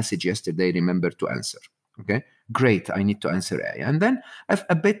 sent you a message yesterday. Remember to answer. Okay, great. I need to answer A. And then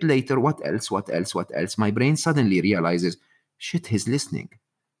a bit later, what else? What else? What else? My brain suddenly realizes, shit, he's listening.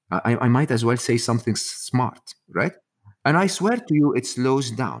 I might as well say something smart, right? And I swear to you, it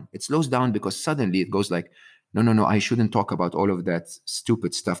slows down. It slows down because suddenly it goes like, no, I shouldn't talk about all of that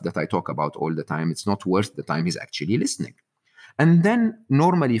stupid stuff that I talk about all the time. It's not worth the time he's actually listening. And then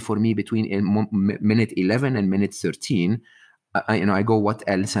normally for me, between minute 11 and minute 13, I go, what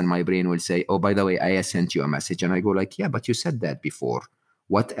else? And my brain will say, oh, by the way, I sent you a message. And I go like, yeah, but you said that before.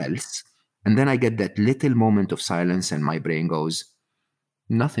 What else? And then I get that little moment of silence and my brain goes,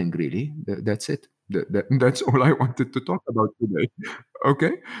 nothing really. That's it. That's all I wanted to talk about today.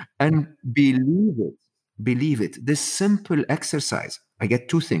 Okay? And believe it, this simple exercise, I get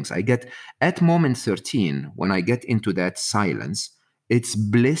two things. I get at moment 13, when I get into that silence, it's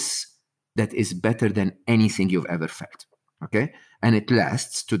bliss that is better than anything you've ever felt. Okay? And it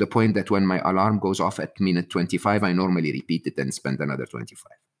lasts to the point that when my alarm goes off at minute 25, I normally repeat it and spend another 25.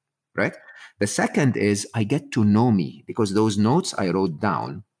 Right? The second is I get to know me, because those notes I wrote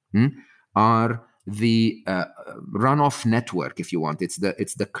down are the runoff network, if you want. It's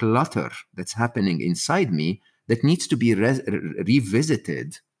the clutter that's happening inside me that needs to be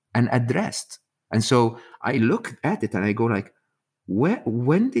revisited and addressed. And so I look at it and I go like,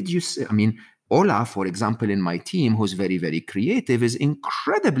 when did you say? I mean, Ola, for example, in my team, who's very, very creative, is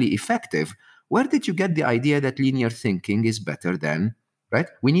incredibly effective. Where did you get the idea that linear thinking is better than, right?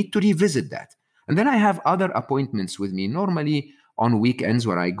 We need to revisit that. And then I have other appointments with me, normally on weekends,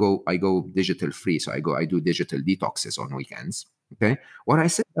 where I go digital free. So I do digital detoxes on weekends. Okay. Where I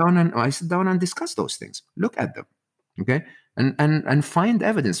sit down and discuss those things, look at them. Okay. And find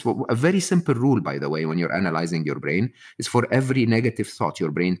evidence. A very simple rule, by the way, when you're analyzing your brain, is for every negative thought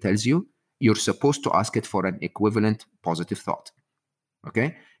your brain tells you, you're supposed to ask it for an equivalent positive thought.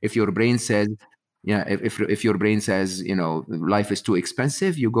 Okay. If your brain says, yeah, if your brain says, life is too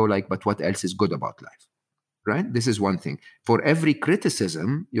expensive, you go like, but what else is good about life? Right? This is one thing. For every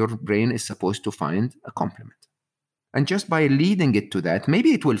criticism, your brain is supposed to find a compliment. And just by leading it to that,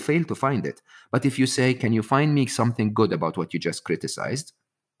 maybe it will fail to find it. But if you say, can you find me something good about what you just criticized?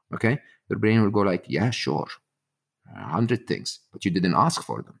 Okay. Your brain will go like, yeah, sure. 100 things, but you didn't ask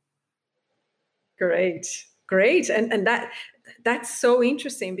for them. Great. And that's so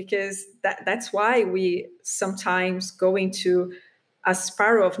interesting, because that's why we sometimes go into a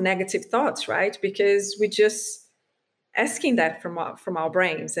spiral of negative thoughts, right? Because we're just asking that from our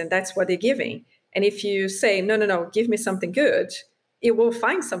brains, and that's what they're giving. And if you say, no, give me something good, it will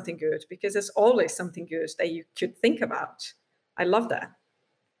find something good, because there's always something good that you could think about. I love that.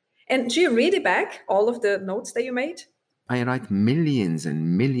 And do you read it back, all of the notes that you made? I write millions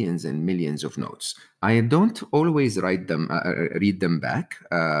and millions and millions of notes. I don't always read them back,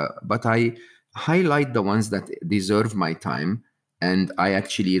 but I highlight the ones that deserve my time, and I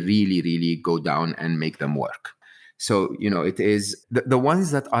actually really, really go down and make them work. So, it is the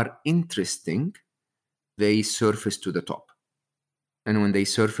ones that are interesting, they surface to the top. And when they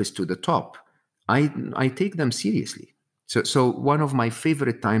surface to the top, I take them seriously. So one of my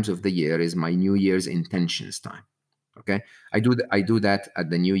favorite times of the year is my New Year's intentions time. Okay, I do that at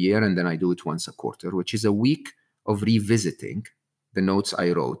the new year, and then I do it once a quarter, which is a week of revisiting the notes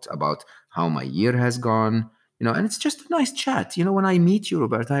I wrote about how my year has gone. And it's just a nice chat. When I meet you,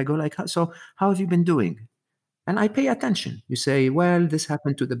 Roberta, I go like, so how have you been doing? And I pay attention. You say, well, this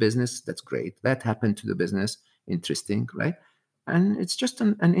happened to the business. That's great. That happened to the business. Interesting, right? And it's just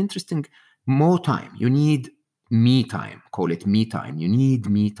an interesting more time. You need me time. Call it me time. You need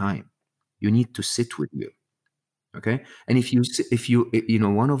me time. You need to sit with you. Okay. And if you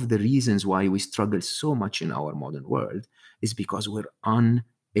one of the reasons why we struggle so much in our modern world is because we're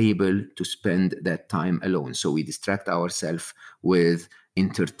unable to spend that time alone. So we distract ourselves with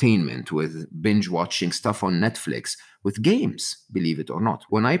entertainment, with binge watching stuff on Netflix, with games, believe it or not.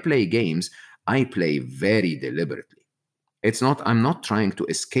 When I play games, I play very deliberately. I'm not trying to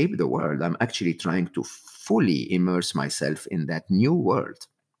escape the world. I'm actually trying to fully immerse myself in that new world.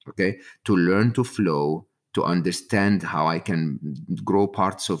 Okay. To learn to flow, to understand how I can grow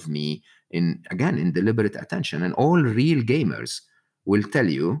parts of me in deliberate attention. And all real gamers will tell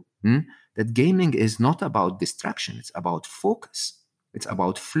you that gaming is not about distraction. It's about focus. It's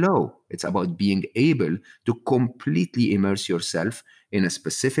about flow. It's about being able to completely immerse yourself in a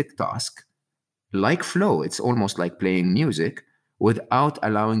specific task. Like flow, it's almost like playing music without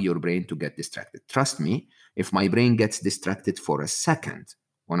allowing your brain to get distracted. Trust me, if my brain gets distracted for a second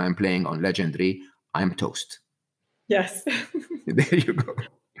when I'm playing on Legendary, I'm toast. Yes. There you go.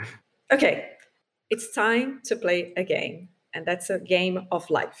 Okay, it's time to play a game, and that's a game of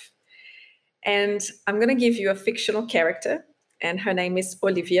life. And I'm going to give you a fictional character, and her name is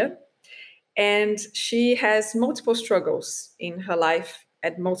Olivia. And she has multiple struggles in her life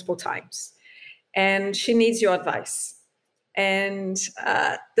at multiple times. And she needs your advice. And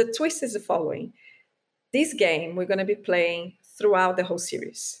the twist is the following. This game we're going to be playing throughout the whole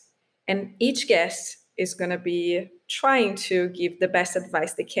series. And each guest is going to be trying to give the best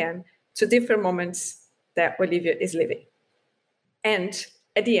advice they can to different moments that Olivia is living. And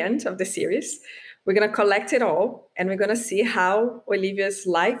at the end of the series, we're going to collect it all and we're going to see how Olivia's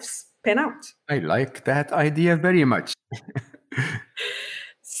lives pan out. I like that idea very much.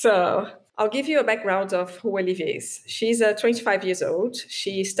 So I'll give you a background of who Olivia is. She's 25 years old.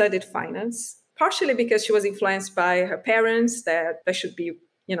 She studied finance, partially because she was influenced by her parents that should be,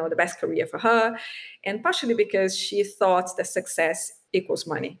 the best career for her, and partially because she thought that success equals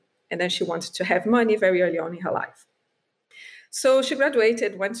money. And then she wanted to have money very early on in her life. So she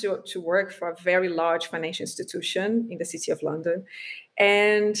graduated, went to work for a very large financial institution in the city of London.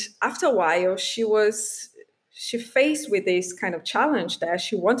 And after a while, she faced with this kind of challenge that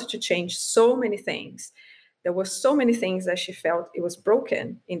she wanted to change so many things. There were so many things that she felt it was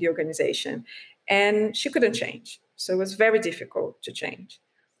broken in the organization, and she couldn't change. So it was very difficult to change.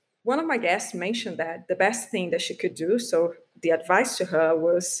 One of my guests mentioned that the best thing that she could do, so the advice to her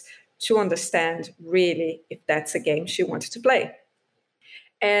was to understand really if that's a game she wanted to play,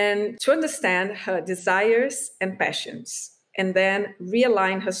 and to understand her desires and passions, and then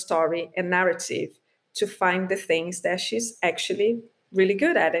realign her story and narrative to find the things that she's actually really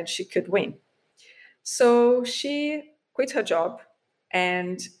good at and she could win. So she quit her job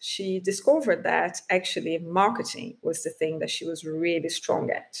and she discovered that actually marketing was the thing that she was really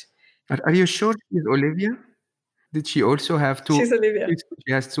strong at. Are you sure she's Olivia? Did she also have two? She's Olivia.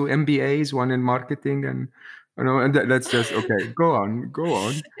 She has two MBAs, one in marketing and that's just okay. Go on.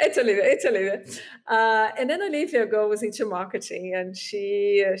 It's Olivia. And then Olivia goes into marketing, and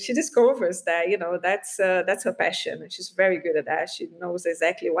she discovers that that's her passion, and she's very good at that. She knows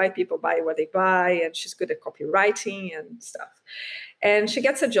exactly why people buy what they buy, and she's good at copywriting and stuff. And she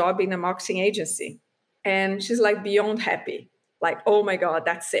gets a job in a marketing agency, and she's like beyond happy. Like, oh my God,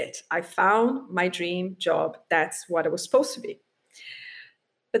 that's it. I found my dream job. That's what it was supposed to be.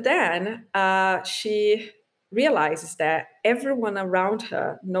 But then she realizes that everyone around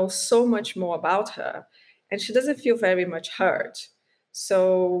her knows so much more about her, and she doesn't feel very much heard.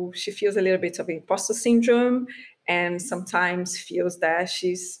 So she feels a little bit of imposter syndrome, and sometimes feels that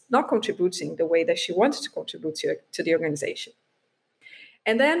she's not contributing the way that she wanted to contribute to the organization.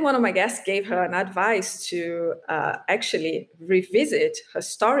 And then one of my guests gave her an advice to actually revisit her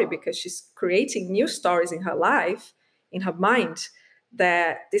story, because she's creating new stories in her life, in her mind,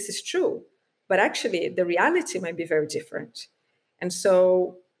 that this is true. But actually, the reality might be very different. And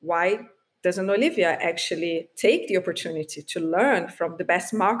so why doesn't Olivia actually take the opportunity to learn from the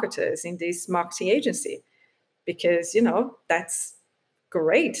best marketers in this marketing agency? Because, that's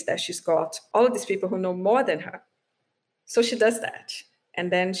great that she's got all of these people who know more than her. So she does that. And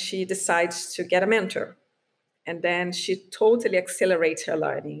then she decides to get a mentor. And then she totally accelerates her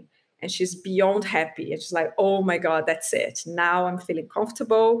learning. And she's beyond happy. And she's like, oh my God, that's it. Now I'm feeling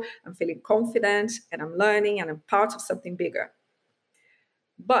comfortable, I'm feeling confident, and I'm learning, and I'm part of something bigger.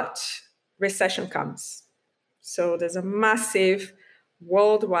 But recession comes. So there's a massive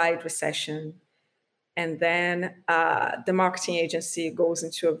worldwide recession. And then the marketing agency goes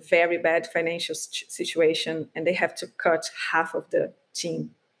into a very bad financial situation, and they have to cut half of the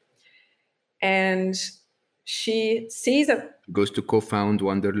team. And she sees goes to co-found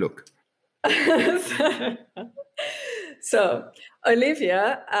Wonderlook. So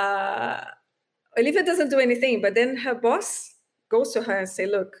Olivia doesn't do anything, but then her boss goes to her and say,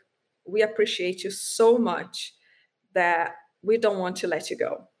 look, we appreciate you so much that we don't want to let you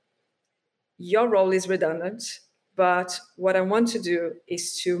go. Your role is redundant, but what I want to do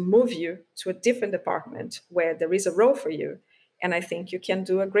is to move you to a different department where there is a role for you, and I think you can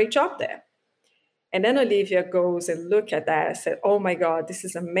do a great job there. And then Olivia goes and look at that and said, oh my God, this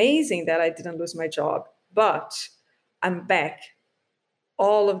is amazing that I didn't lose my job, but I'm back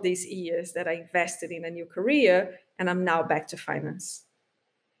all of these years that I invested in a new career, and I'm now back to finance.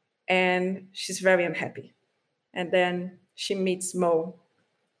 And she's very unhappy. And then she meets Mo,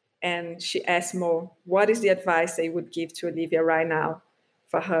 and she asks Mo, what is the advice they would give to Olivia right now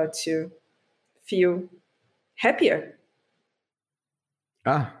for her to feel happier?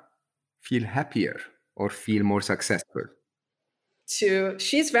 Feel happier or feel more successful?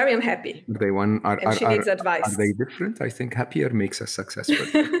 She's very unhappy. She needs advice. Are they different? I think happier makes us successful.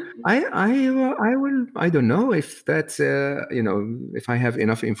 I don't know if that's, if I have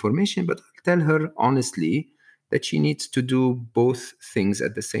enough information, but I'll tell her honestly that she needs to do both things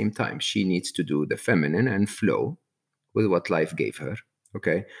at the same time. She needs to do the feminine and flow with what life gave her.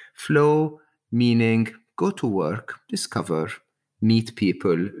 Okay. Flow meaning go to work, discover, meet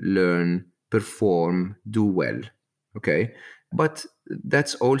people, learn, perform, do well. Okay. But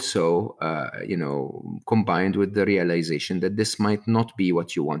that's also, combined with the realization that this might not be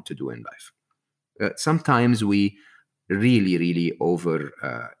what you want to do in life. Sometimes we really, really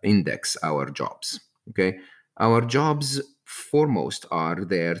over-index our jobs. Okay. Our jobs foremost are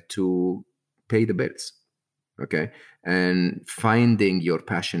there to pay the bills. Okay. And finding your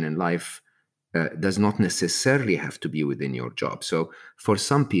passion in life does not necessarily have to be within your job. So for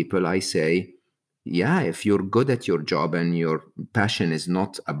some people, I say, yeah, if you're good at your job and your passion is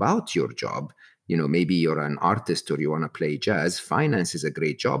not about your job, maybe you're an artist or you want to play jazz, finance is a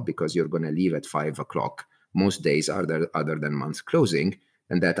great job because you're going to leave at 5 o'clock most days other than month closing,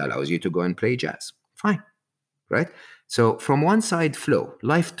 and that allows you to go and play jazz. Fine, right? So from one side, flow.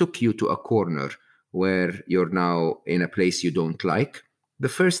 Life took you to a corner where you're now in a place you don't like. The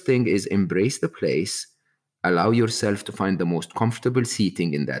first thing is embrace the place. Allow yourself to find the most comfortable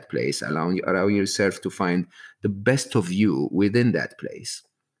seating in that place. Allow yourself to find the best of you within that place.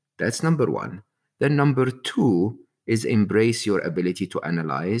 That's number one. Then number two is embrace your ability to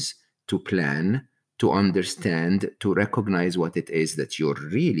analyze, to plan, to understand, to recognize what it is that you're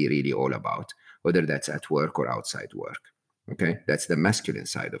really, really all about, whether that's at work or outside work. Okay, that's the masculine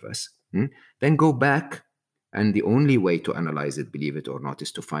side of us. Then go back, and the only way to analyze it, believe it or not,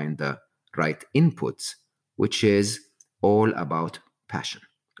 is to find the right inputs, which is all about passion.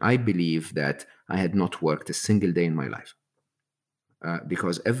 I believe that I had not worked a single day in my life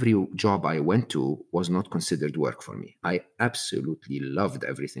because every job I went to was not considered work for me. I absolutely loved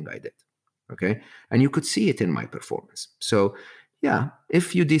everything I did. Okay. And you could see it in my performance. So yeah,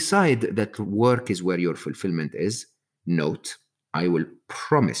 if you decide that work is where your fulfillment is, note, I will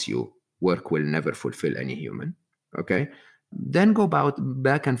promise you work will never fulfill any human. Okay. Then go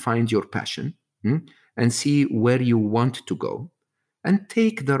back and find your passion. And see where you want to go and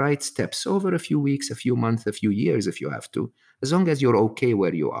take the right steps over a few weeks, a few months, a few years if you have to, as long as you're okay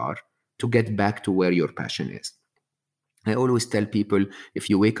where you are, to get back to where your passion is. I always tell people, if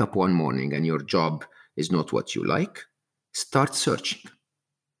you wake up one morning and your job is not what you like, start searching.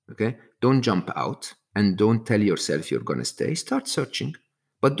 Okay? Don't jump out and don't tell yourself you're going to stay. Start searching.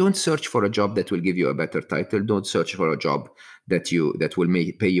 But don't search for a job that will give you a better title. Don't search for a job that will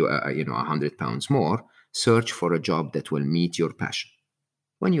pay you, £100 more. Search for a job that will meet your passion.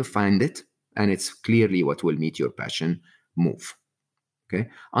 When you find it, and it's clearly what will meet your passion, move. Okay.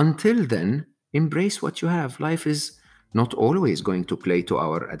 Until then, embrace what you have. Life is not always going to play to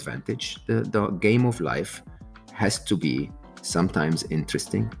our advantage. The game of life has to be sometimes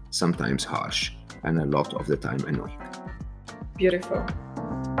interesting, sometimes harsh, and a lot of the time annoying. Beautiful.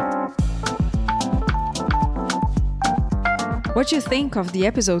 What do you think of the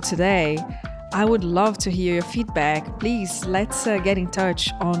episode today? I would love to hear your feedback. Please, let's get in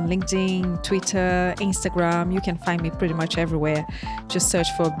touch on LinkedIn, Twitter, Instagram. You can find me pretty much everywhere. Just search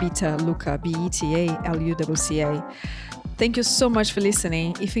for Beta Luca, BETALUCCA. Thank you so much for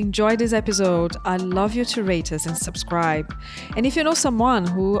listening. If you enjoyed this episode, I'd love you to rate us and subscribe. And if you know someone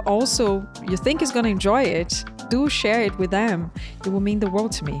who also you think is going to enjoy it, do share it with them. It will mean the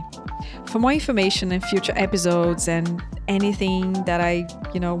world to me. For more information and future episodes and anything that I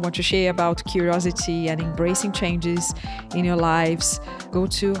want to share about curiosity and embracing changes in your lives, go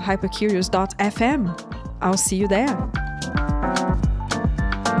to hypercurious.fm. I'll see you there.